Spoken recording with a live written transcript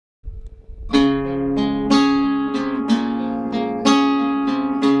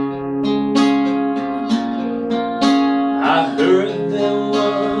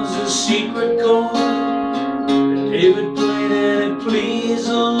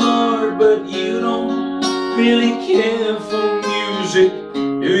but you don't really care for music,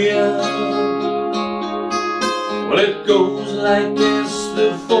 do ya? Well, it goes like this: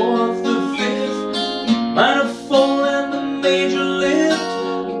 the fourth, the fifth, minor fall and the major lift,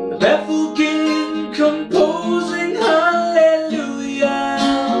 the baffled king composing hallelujah,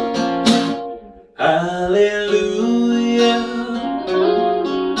 hallelujah,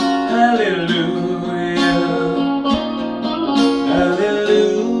 hallelujah,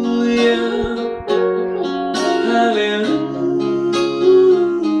 hallelujah, hallelujah.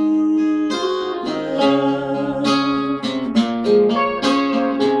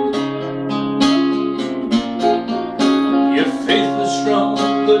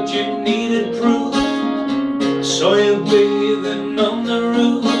 But you needed proof. I saw you bathing on the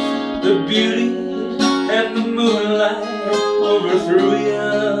roof. The beauty and the moonlight overthrew you.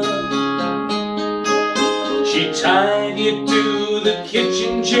 She tied you to the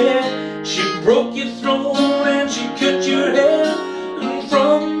kitchen chair. She broke your throat and she cut your hair. And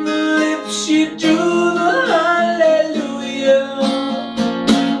from the lips she drew the hallelujah,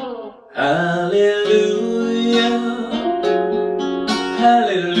 hallelujah,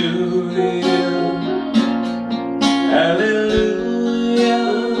 hallelujah, hallelujah,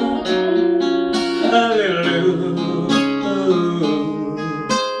 hallelujah.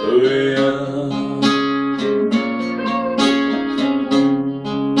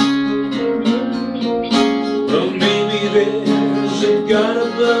 Well, maybe there's a God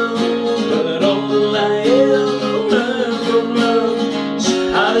above, but all I ever learned from love is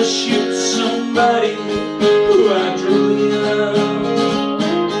how to shoot somebody who I drew young.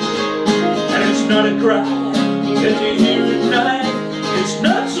 Not a cry that you hear at night. It's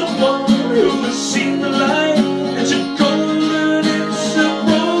not someone who has seen the light.